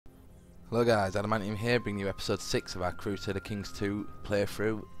Hello guys, Adamantium here, bringing you episode 6 of our Crusader Kings 2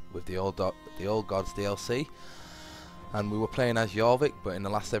 playthrough with the Old Gods DLC. And we were playing as Jorvik, but in the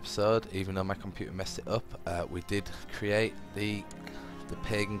last episode, even though my computer messed it up, we did create the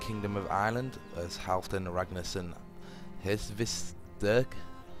pagan kingdom of Ireland as Halfdan, Ragnarsson, Hesvisturg,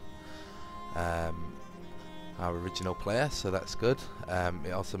 our original player, so that's good.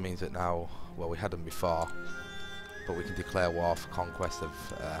 It also means that now, well, we had them before, but we can declare war for conquest of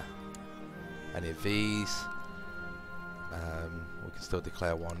any of these. We can still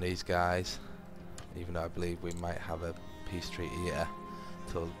declare war on these guys, even though I believe we might have a peace treaty here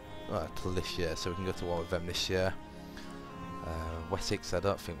till this year, so we can go to war with them this year. Wessex I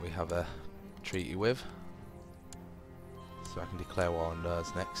don't think we have a treaty with, so I can declare war on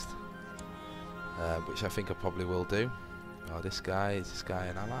those next, which I think I probably will do. Oh, is this guy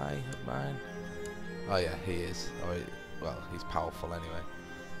an ally of mine? Oh yeah, he is. Oh, well, he's powerful anyway,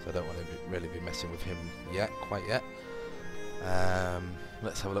 so I don't want to really be messing with him quite yet.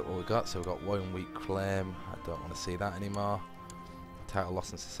 Let's have a look what we got. So we've got 1 week claim. I don't want to see that anymore. Title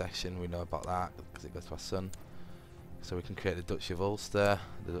loss and succession, we know about that because it goes to our son. So we can create the Duchy of Ulster,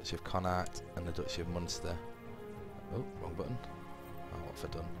 the Duchy of Connacht, and the Duchy of Munster. Oh, wrong button. Oh, what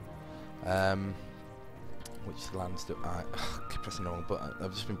have I done? Which lands do I keep pressing the wrong button?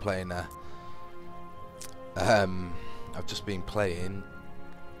 I've just been playing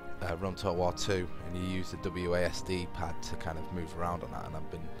Rome Total War 2, and you use the WASD pad to kind of move around on that, and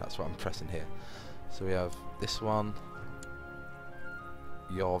that's what I'm pressing here. So we have this one,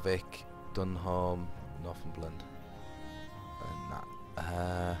 Jorvik, Dunholm, Northumberland, and that.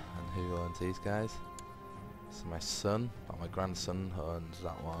 And who owns these guys? So my son, or my grandson, owns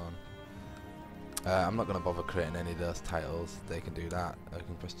that one. I'm not going to bother creating any of those titles, they can do that.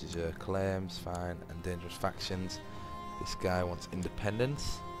 Open prestigious claims, fine, and dangerous factions. This guy wants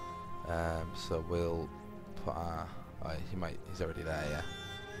independence, so we'll put our, he's already there, yeah.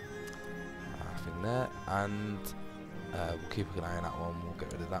 I think there, and we'll keep an eye on that one, we'll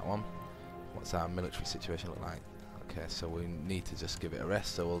get rid of that one. What's our military situation look like? Okay, so we need to just give it a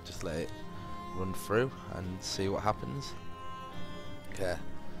rest, so we'll just let it run through and see what happens. Okay.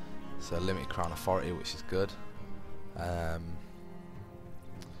 So limited crown authority, which is good.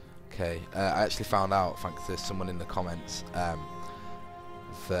 Okay, I actually found out, thanks to someone in the comments,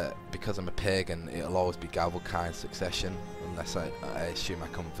 that because I'm a pagan, it'll always be Galvokine succession, unless I assume I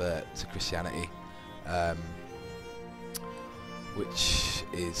convert to Christianity. Which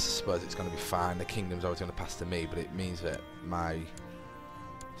is, I suppose it's going to be fine. The kingdom's always going to pass to me, but it means that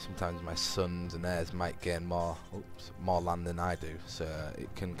sometimes my sons and heirs might gain more land than I do, so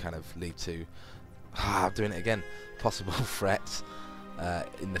it can kind of lead to I'm doing it again, possible threats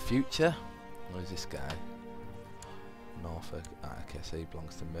in the future. Where's this guy? Norfolk. Okay, so he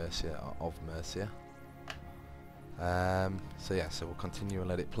belongs to Mercia, or of Mercia. So yeah, so we'll continue and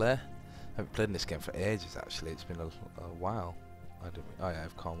let it play. I haven't played in this game for ages actually, it's been a while. Oh yeah, I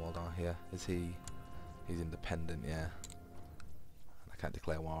have Cornwall down here. Is he? He's independent, yeah. I can't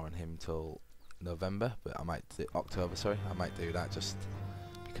declare war on him till November, but I might do October, sorry. I might do that just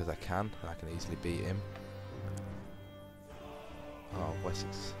because I can, and I can easily beat him. Oh,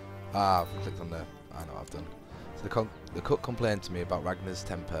 Wessex. I've clicked on the. I know what I've done. So the cook complained to me about Ragnar's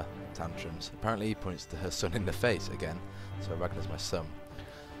temper tantrums. Apparently, he punched her son in the face again. So Ragnar's my son.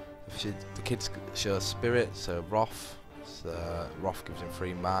 The kids show spirit, so Wrath. So Wrath gives him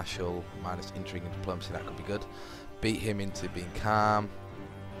free martial, minus intrigue and diplomacy. That could be good. Beat him into being calm,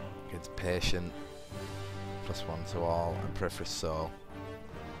 gets patient, +1 to all, and preference soul.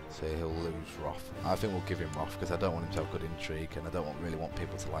 So he'll lose Wrath. I think we'll give him Wrath because I don't want him to have good intrigue, and I don't really want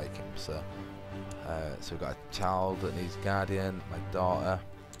people to like him. So, so we've got a child that needs guardian, my daughter.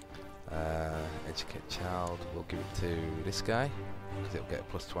 Educate child. We'll give it to this guy because it'll get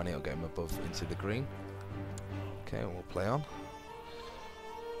 +20. It'll get him above into the green. Okay, we'll play on.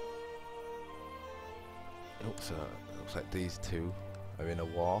 Oh, so it looks like these two are in a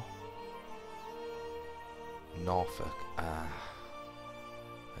war. Norfolk. I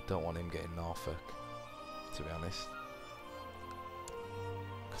don't want him getting Norfolk, to be honest.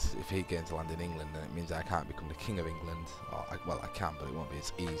 Because if he gains land in England, then it means I can't become the King of England. Or well, I can, but it won't be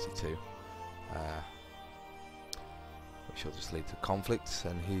as easy to. Which will just lead to conflicts,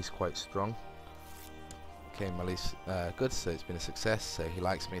 and he's quite strong. Okay, Malise, good, so it's been a success, so he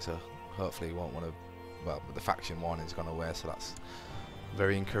likes me, so hopefully he won't want to. Well, the faction warning's gone away, so that's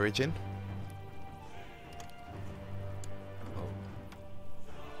very encouraging. Oh.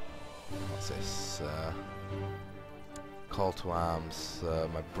 What's this? Call to arms.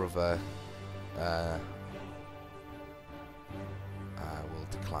 My brother will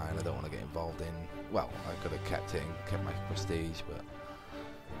decline. I don't want to get involved in. Well, I could have kept it and kept my prestige, but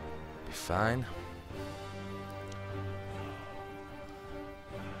be fine.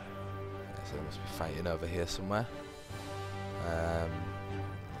 Yeah, so they must be fighting over here somewhere.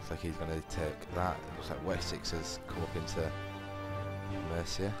 Looks like he's going to take that. It looks like Wessex has come up into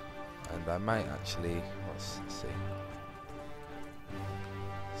Mercia, and I might actually. Let's see.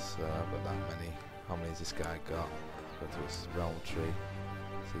 So I've got that many. How many has this guy got? Go to his realm tree.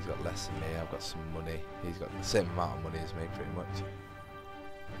 So he's got less than me. I've got some money. He's got the same amount of money as me, pretty much.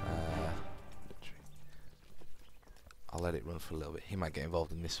 I'll let it run for a little bit. He might get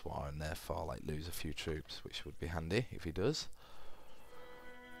involved in this war and therefore like lose a few troops, which would be handy if he does.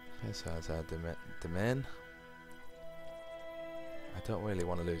 Okay, so that's our domain. I don't really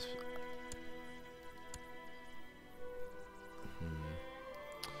want to lose.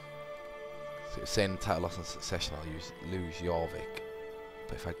 So it's saying title loss and succession, I'll lose Jorvik.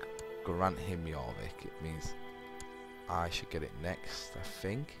 But if I grant him Jorvik, it means I should get it next, I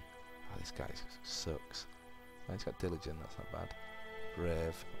think. Oh, this guy sucks. Oh, he's got diligent, that's not bad.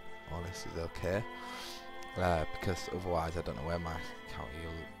 Brave, all this is okay. Because otherwise I don't know where my county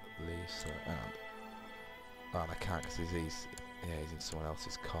will leave. So, oh, and I can't because he's in someone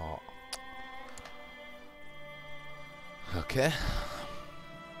else's court. Okay.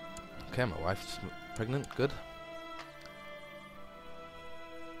 Okay, my wife's pregnant, good.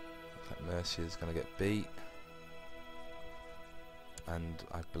 Looks like Mercia's gonna get beat. And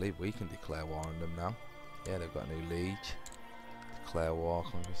I believe we can declare war on them now. Yeah, they've got a new liege. Declare war,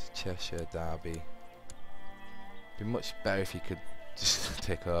 conquest of Cheshire, Derby. Be much better if you could just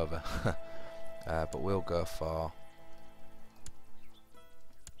take over. But we'll go for.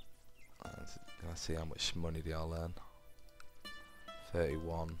 Let's see how much money they all earn.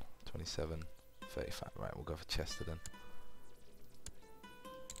 31, 27, 35. Right, we'll go for Chester then.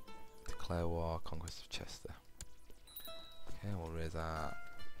 Declare war, conquest of Chester. Okay, we'll raise our.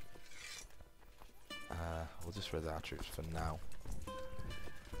 We'll just raise our troops for now.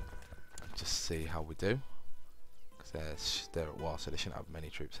 Just see how we do. Because they're at war, so they shouldn't have many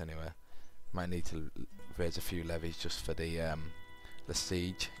troops anyway. Might need to raise a few levies just for the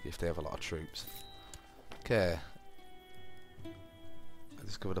siege if they have a lot of troops. Okay. I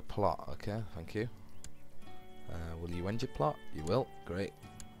discovered a plot. Okay, thank you. Will you end your plot? You will. Great.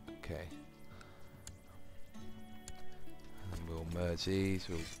 Okay. And we'll merge these.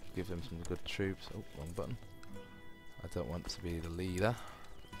 We'll give them some good troops. Oh, wrong button. I don't want to be the leader.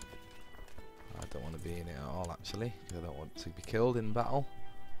 I don't want to be in it at all, actually. I don't want to be killed in battle.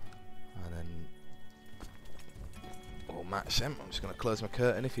 And then we'll match them. I'm just going to close my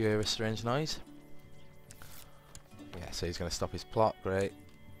curtain if you hear a strange noise. Yeah, so he's going to stop his plot. Great.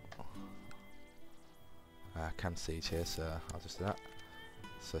 I can siege here, so I'll just do that.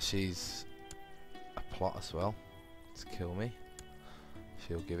 So she's a plot as well to kill me.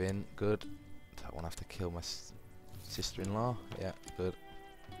 She'll give in. Good. Don't want to have to kill my sister-in-law. Yeah, good.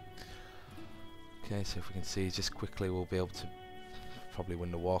 Okay, so if we can siege just quickly, we'll be able to probably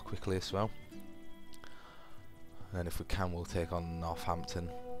win the war quickly as well. And if we can, we'll take on Northampton.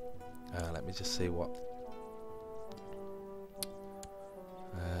 Let me just see what.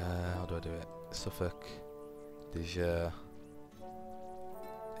 How do I do it? Suffolk, Dijon,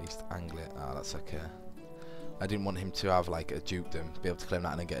 East Anglia. Ah, that's okay. I didn't want him to have like a dukedom, be able to claim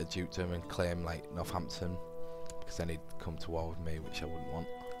that and then get a dukedom and claim like Northampton, because then he'd come to war with me, which I wouldn't want.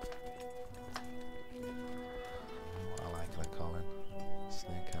 What I like calling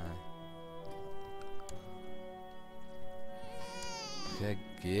Snake Eye. Okay,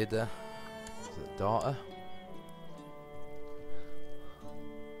 Gerda, is it daughter?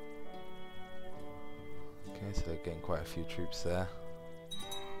 Okay, so they're getting quite a few troops there.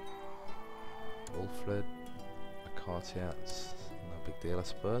 Wilfred, Acacia, that's no big deal, I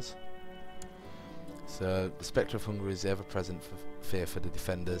suppose. So the spectre of hunger is ever present for fear for the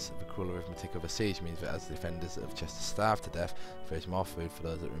defenders. The cruel arithmetic of a siege means that as the defenders of Chester starve to death, there is more food for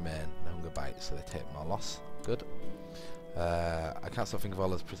those that remain. The hunger bites, so they take more loss. Good. I can't stop thinking of all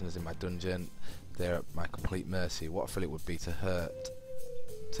those prisoners in my dungeon. They're at my complete mercy. What a thrill it would be to hurt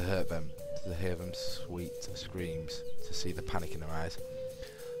them, to hear them sweet screams, to see the panic in their eyes.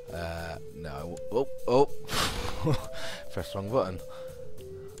 No. Oh! Press wrong button.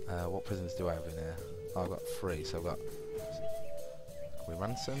 What prisons do I have in here? Oh, I've got 3, so I've got. Can we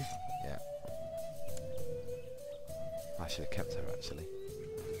ransom? Yeah. I should have kept her actually.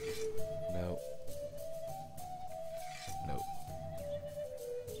 No. No.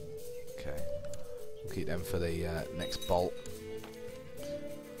 Okay. We'll keep them for the next bolt.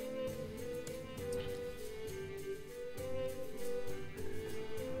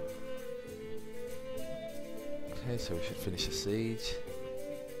 Okay, so we should finish the siege.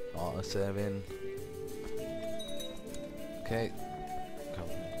 Auto saving. Okay, got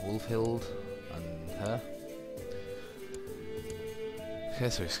Wolfhild and her. Okay,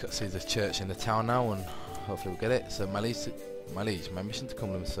 so we've got to see the church in the town now, and hopefully we'll get it. So my mission to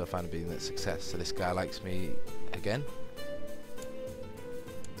Cumberland so far has been a success. So this guy likes me again.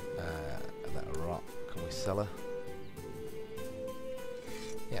 Let her rot. Can we sell her?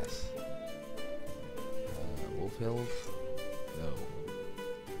 Yes. Wolfhild? No.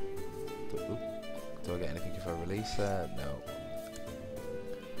 Do I get anything if I release her? No.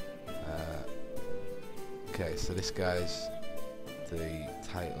 Okay, so this guy's the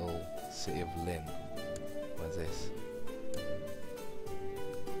title City of Lynn. Where's this?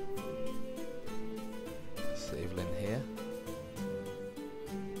 City of Lynn here.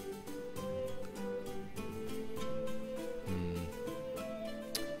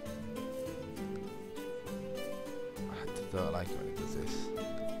 I don't like it when it does this.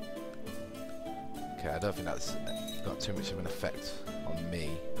 Okay, I don't think that's got too much of an effect on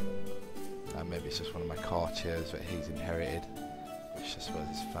me. Maybe it's just one of my courtiers that he's inherited, which I suppose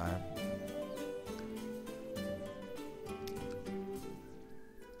is fine.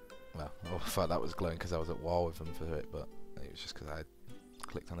 Well, I thought that was glowing because I was at war with them for it, but it was just because I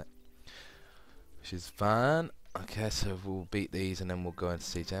clicked on it, which is fine. Okay, so we'll beat these and then we'll go into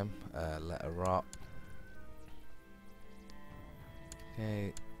siege them. Let her rot.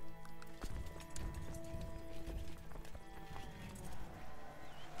 Okay.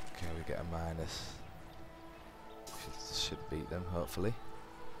 Okay, we get a minus. Should beat them, hopefully.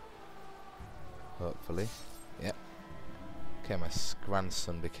 Hopefully. Yep. Okay, my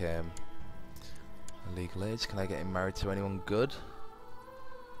grandson became a legal age. Can I get him married to anyone good?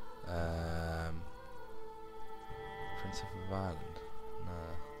 Prince of Ireland. No,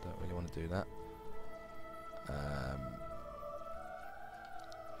 don't really want to do that.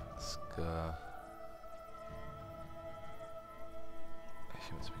 Let's go.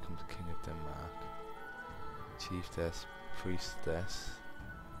 She wants to become the King of Denmark. Chiefess, Priestess.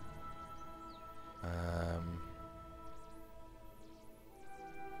 There's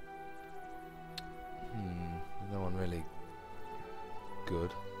no one really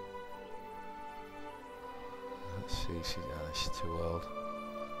good. Let's see, she's too old.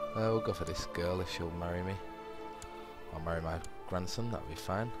 We'll go for this girl if she'll marry me. I'll marry my grandson, that'll be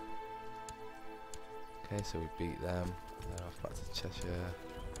fine. Okay, so we beat them. They're off back to Cheshire.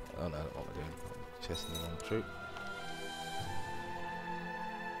 Oh no, what am I doing? I'm chasing the wrong troop.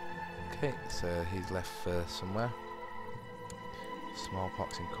 Okay, so he's left for somewhere.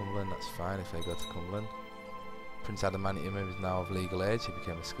 Smallpox in Cumberland, that's fine if they go to Cumberland. Prince Adamantium is now of legal age, he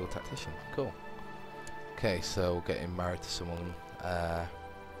became a skilled tactician. Cool. Okay, so getting married to someone.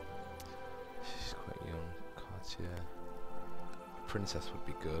 She's quite young. Courtier. Princess would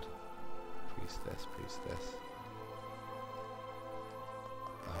be good. Priestess.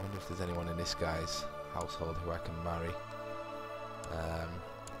 I wonder if there's anyone in this guy's household who I can marry. How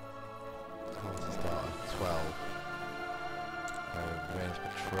old is his daughter? 12. Arrange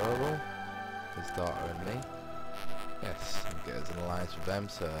betrothal. His daughter and me. Yes, and get us an alliance with them,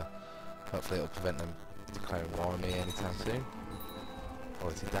 so hopefully it'll prevent them declaring war on me anytime soon. Or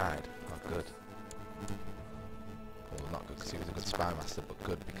has he died? Oh, good. Well, not good because he was a good spy master, but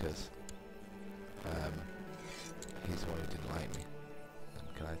good because he's the one who didn't like me.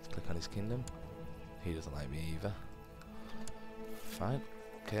 And can I click on his kingdom? He doesn't like me either. Fine.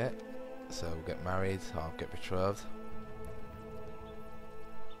 Okay. So we'll get married, or I'll get betrothed.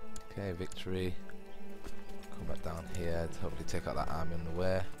 Okay, victory. Come back down here to hopefully take out that army on the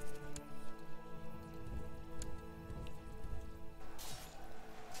way.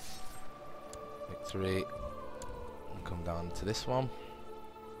 Victory. And come down to this one.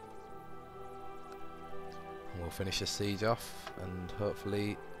 And we'll finish the siege off and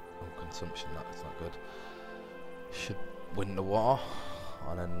hopefully... Oh, consumption, that's not good. Should win the war.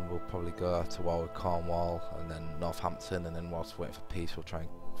 And then we'll probably go to war with Cornwall and then Northampton, and then whilst waiting for peace we'll try and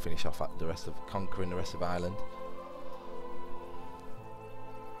finish off at the rest of conquering the rest of Ireland.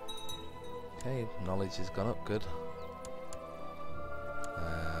 Okay, knowledge has gone up, good.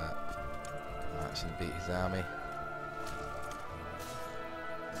 March and beat his army.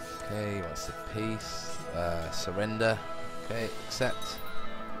 Okay, he wants the peace. Surrender. Okay, accept.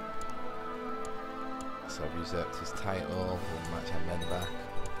 So I've usurped his title, we'll match our men back.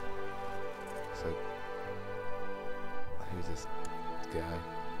 So, who's this guy?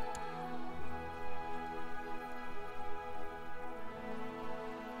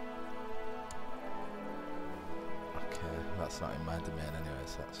 Okay, that's not in my domain anyway,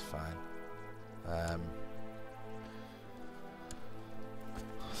 so that's fine.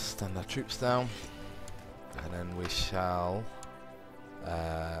 stand our troops down, and then we shall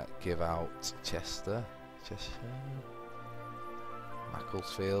give out Cheshire,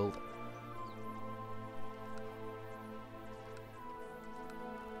 Macclesfield.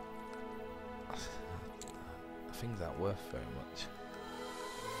 Things aren't worth very much.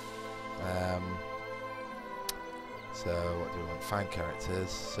 So what do we want? Find characters,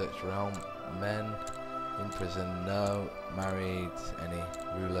 search realm, men, in prison, no, married, any,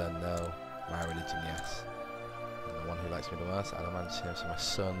 ruler, no, my religion, yes. And the one who likes me the most, Adamantium, so my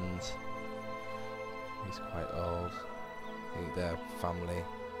sons, he's quite old, their family,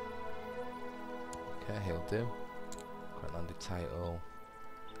 okay, he'll do, quite landed title,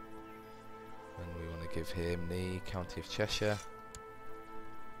 and we want to give him the County of Cheshire,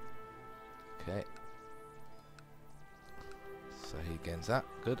 okay. So he gains that,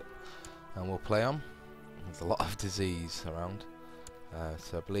 good, and we'll play on. There's a lot of disease around,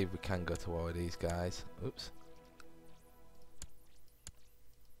 so I believe we can go to war with these guys. Oops.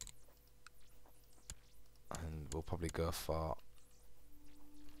 And we'll probably go for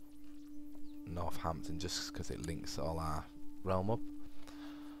Northampton just because it links all our realm up.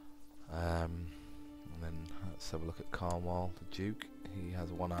 And then let's have a look at Cornwall, the Duke. He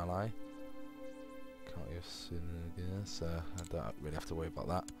has one ally. County of Crusader, so I don't really have to worry about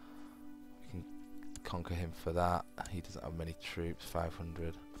that. We can conquer him for that. He doesn't have many troops,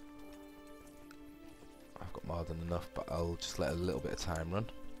 500. I've got more than enough, but I'll just let a little bit of time run.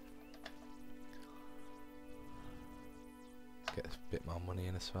 Let's get a bit more money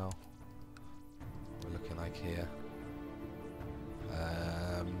in as well. What we're looking like here.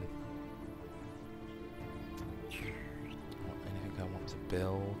 Anything I want to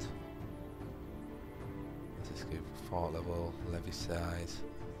build? Let's give fort level, levy size,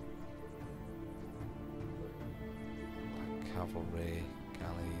 cavalry,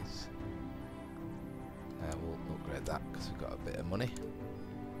 galleys. We'll upgrade that because we've got a bit of money.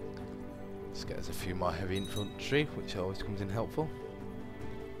 Let's get us a few more heavy infantry, which always comes in helpful.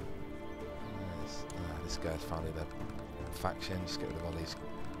 This guy's finally the faction. Just get rid of all this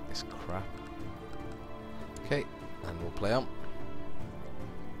crap. Okay, and we'll play on.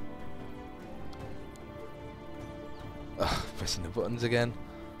 Pressing the buttons again.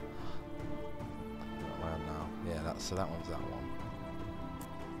 Well, now, yeah, that one's that one.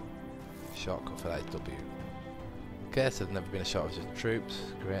 Shortcut for that is W. Okay, so there's never been a shortage of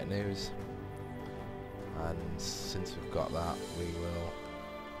troops. Great news. And since we've got that, we will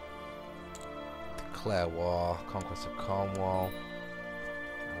declare war. Conquest of Cornwall.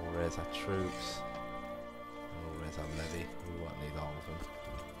 We'll raise our troops. And we'll raise our levy. We won't need all of them.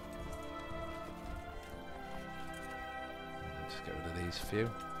 Just get rid of these few.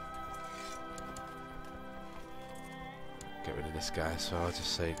 Get rid of this guy, so I'll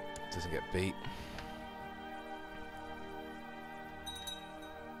just say doesn't get beat.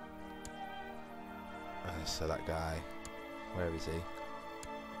 So that guy, where is he?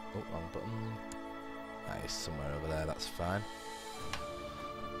 Oh, wrong button. Ah, he's somewhere over there, that's fine.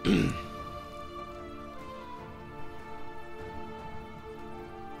 Okay,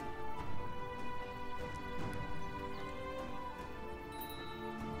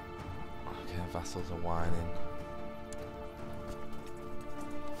 vassals are whining.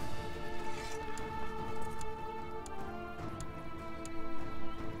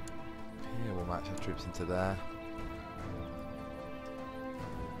 Match our troops into there.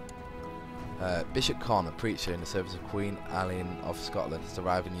 Bishop Corner, preacher in the service of Queen Allen of Scotland, has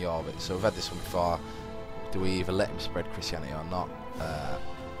arrived in York. So we've had this one before. Do we either let him spread Christianity or not?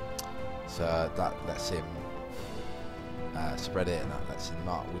 So that lets him spread it, and that lets him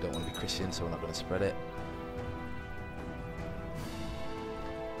not. We don't want to be Christian, so we're not going to spread it.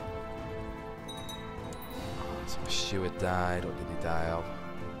 So my steward died. What did he die of?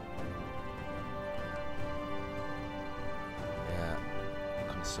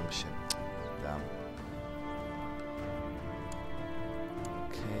 Consumption. Damn.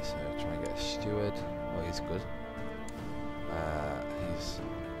 Okay, so try and get a steward. Oh, he's good. He's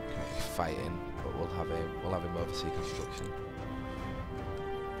currently fighting, but we'll have him oversee construction.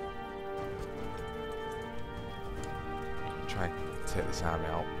 Try and take this army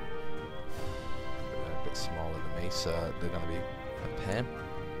out. They're a bit smaller than me, so they're going to be a pain.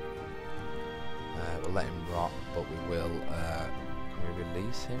 We'll let him rot, but we will. Can we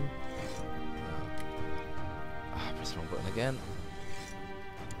release him? No. Press the wrong button again.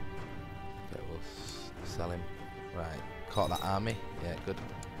 Okay, we'll sell him. Right, caught that army. Yeah, good.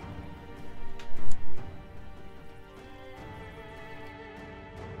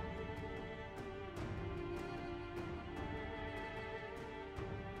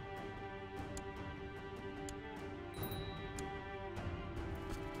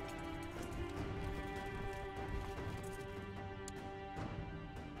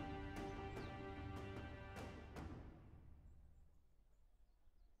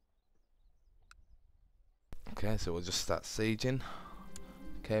 Okay, so we'll just start sieging.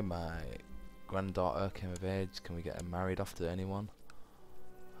 Okay, my granddaughter came of age. Can we get her married off to anyone?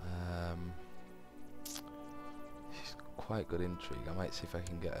 She's quite good intrigue. I might see if I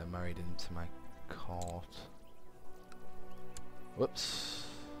can get her married into my court. Whoops.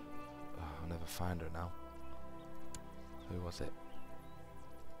 Oh, I'll never find her now. Who was it?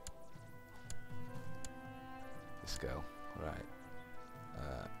 This girl. Right.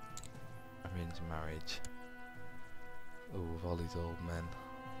 Arranged marriage. Oh, with all these old men.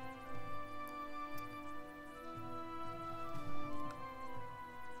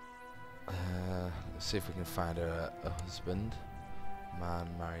 Let's see if we can find her a husband. Man,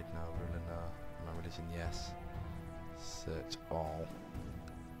 married, no, ruler, no. My religion, yes. Search all.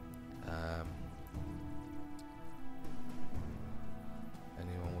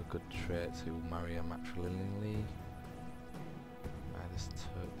 Anyone with good traits who will marry her matrilineally. Midas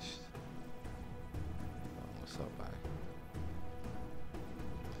touched. What's that by?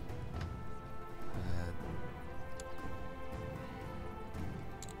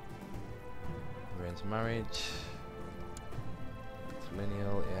 Arranged marriage.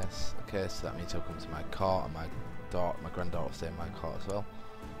 Lineal, yes. Okay, so that means he'll come to my court, and my granddaughter will stay in my court as well.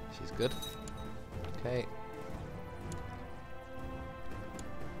 She's good. Okay.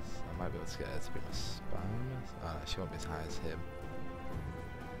 So I might be able to get her to be my spy. Oh, no, she won't be as high as him.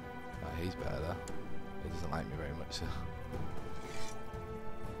 Oh, he's better though. He doesn't like me very much. So.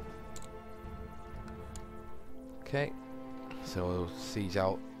 Okay. So we'll siege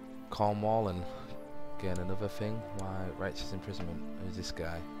out Cornwall and gain another thing. Why righteous imprisonment? Who's this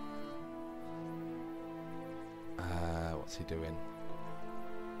guy? What's he doing?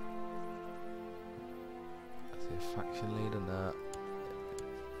 Is he a faction leader? No.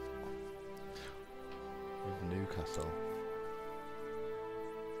 With Newcastle.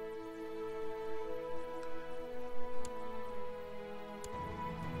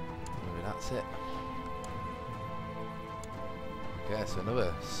 Maybe that's it. Okay, so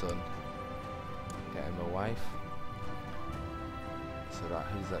another son. Get him a wife. So that,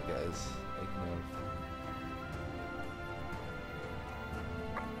 who's that get us? Ignore.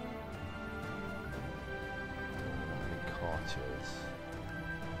 Any courtiers?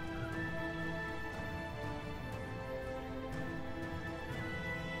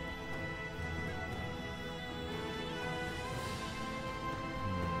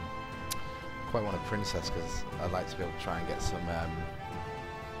 Quite want a princess because I'd like to be able to try and get some.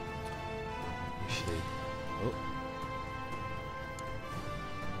 Who's she? Oh.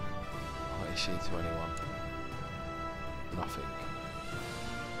 What is she to anyone? Nothing.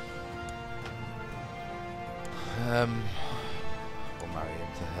 We'll marry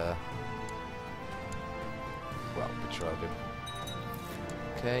him to her. Well, betroth him.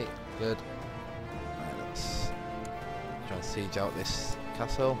 Okay, good. Right, let's try and siege out this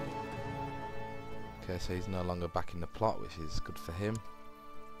castle. Okay, so he's no longer back in the plot, which is good for him.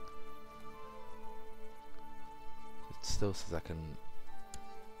 It still says I can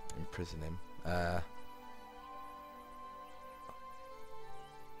imprison him.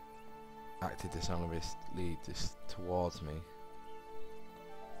 Acted dishonorably towards me.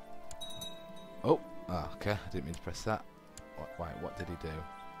 Oh, okay, I didn't mean to press that. What did he do?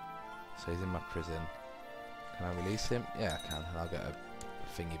 So he's in my prison. Can I release him? Yeah, I can. And I'll get a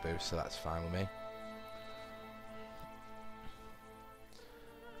thingy boost, so that's fine with me.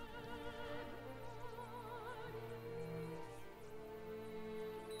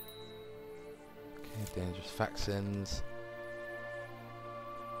 Dangerous factions.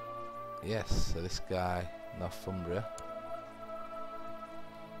 Yes, so this guy, Northumbria.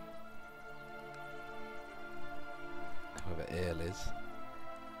 Whoever Ale is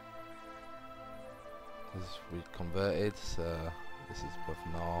reconverted, so this is above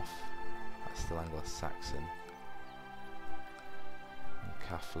North. That's still Anglo-Saxon. And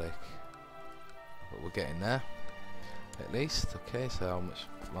Catholic. But we're getting there. At least. Okay, so how much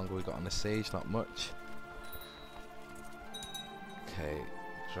longer we got on the siege? Not much. Okay,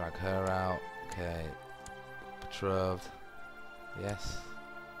 drag her out. Okay, betrothed. Yes.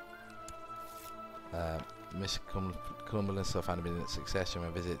 Mission Cumberland, so I found him in succession. My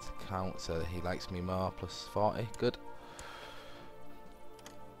visit to Count, so he likes me more. Plus 40. Good.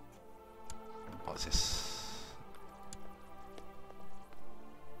 What's this?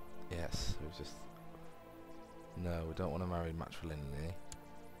 Yes, we've just. No, we don't want to marry matrilineally.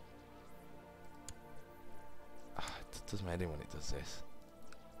 It does me in when it does this.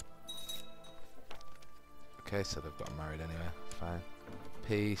 Okay, so they've got married anyway. Fine.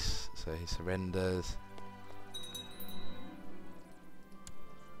 Peace. So he surrenders.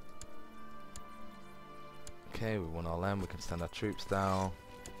 Okay, we won all them. We can send our troops down.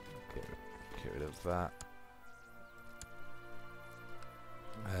 Get rid of that.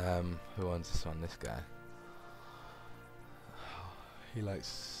 Who owns this one? This guy. He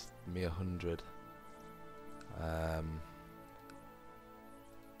likes me 100.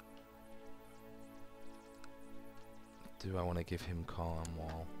 Do I want to give him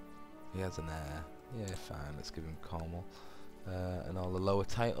Cornwall? He has an heir. Yeah, fine. Let's give him Cornwall. And all the lower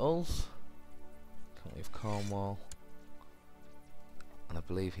titles. Can't leave Cornwall. And I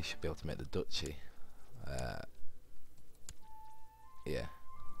believe he should be able to make the duchy. Yeah.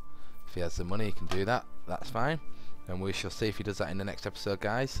 If he has the money, he can do that. That's fine. And we shall see if he does that in the next episode,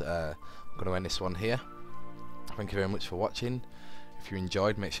 guys. I'm going to end this one here. Thank you very much for watching. If you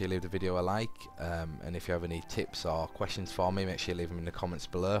enjoyed, make sure you leave the video a like. And if you have any tips or questions for me, make sure you leave them in the comments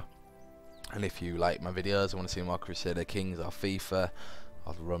below. And if you like my videos and want to see more Crusader Kings or FIFA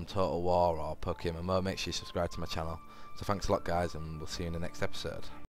or Rome Total War or PokeMMO, make sure you subscribe to my channel. So thanks a lot, guys, and we'll see you in the next episode.